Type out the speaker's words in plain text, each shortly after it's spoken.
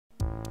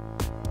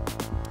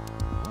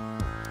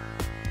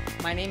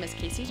My name is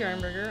Casey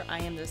Dernberger. I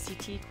am the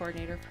CT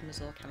coordinator for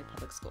Missoula County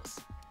Public Schools.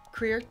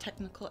 Career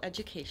Technical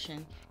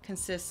Education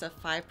consists of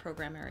 5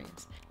 program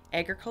areas: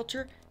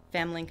 agriculture,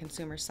 family and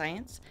consumer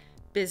science,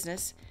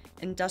 business,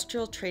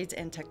 industrial trades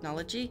and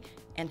technology,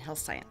 and health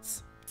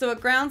science. So what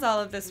grounds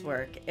all of this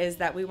work is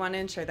that we want to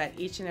ensure that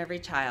each and every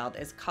child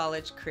is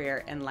college,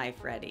 career, and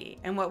life ready.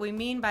 And what we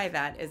mean by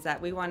that is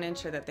that we want to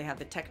ensure that they have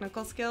the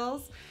technical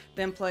skills,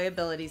 the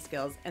employability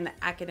skills, and the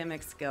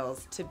academic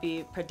skills to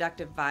be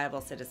productive, viable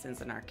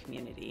citizens in our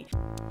community.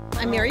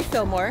 I'm Mary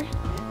Fillmore.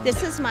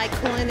 This is my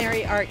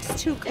Culinary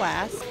Arts 2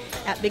 class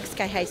at Big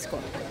Sky High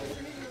School.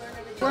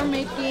 We're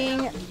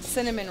making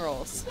cinnamon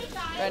rolls.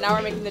 Right now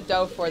we're making the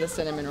dough for the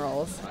cinnamon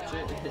rolls.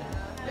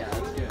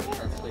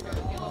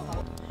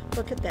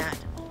 Look at that.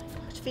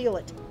 Feel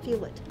it,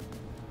 feel it.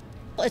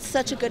 It's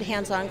such a good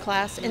hands-on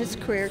class, and it's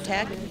career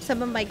tech.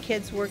 Some of my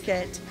kids work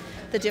at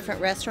the different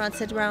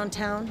restaurants around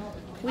town.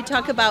 We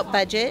talk about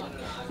budget.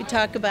 We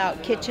talk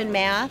about kitchen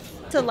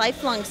math. It's a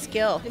lifelong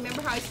skill.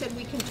 Remember how I said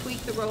we can tweak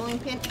the rolling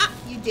pin? Ah,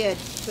 you did.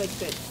 Good,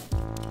 good.